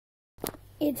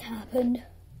It's happened.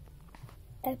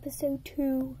 Episode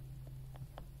 2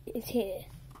 is here.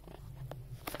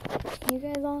 You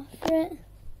guys asked for it.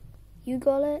 You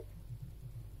got it.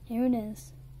 Here it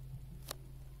is.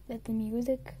 Let the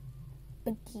music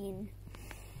begin.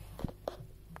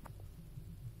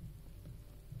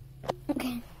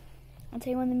 Okay. I'll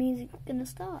tell you when the music's gonna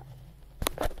start.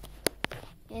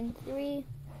 In 3,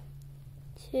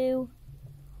 2,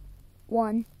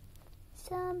 1.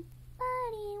 Somebody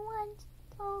once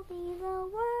told me the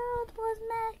world was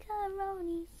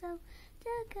macaroni, so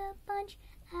took a bunch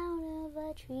out of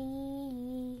a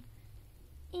tree.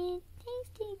 It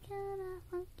tasted kinda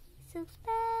funky, so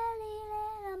Spelly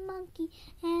let a monkey,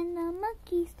 and the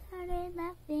monkey started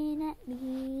laughing at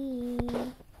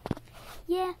me.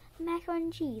 Yeah, macaroni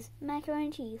and cheese, macaroni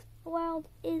and cheese. The world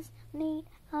is made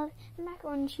of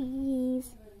macaroni and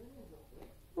cheese.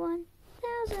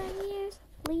 1,000 years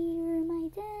later, my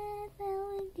dad fell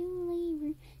into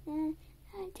labor, and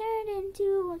I turned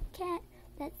into a cat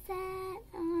that sat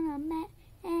on a mat,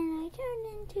 and I turned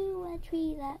into a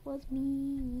tree that was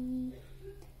me.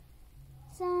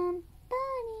 Somebody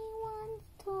once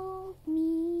told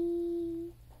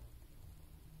me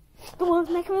the world's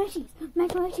macaroni and cheese,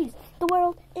 macaroni and cheese. The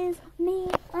world is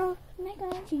made of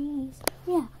macaroni and cheese.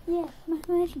 Yeah,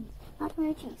 macaroni and cheese, macaroni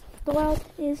and cheese. The world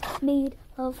is made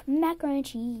of macaroni and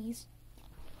cheese.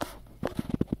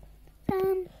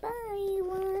 Somebody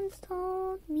once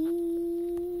told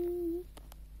me.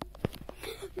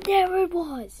 There it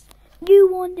was.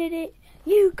 You wanted it.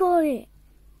 You got it.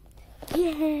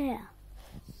 Yeah.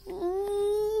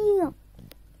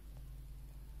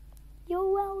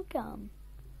 You're welcome.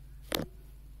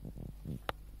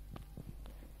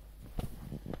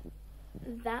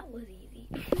 That was easy.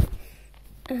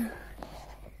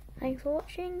 Thanks for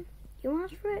watching. You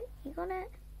asked for it. You got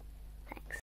it.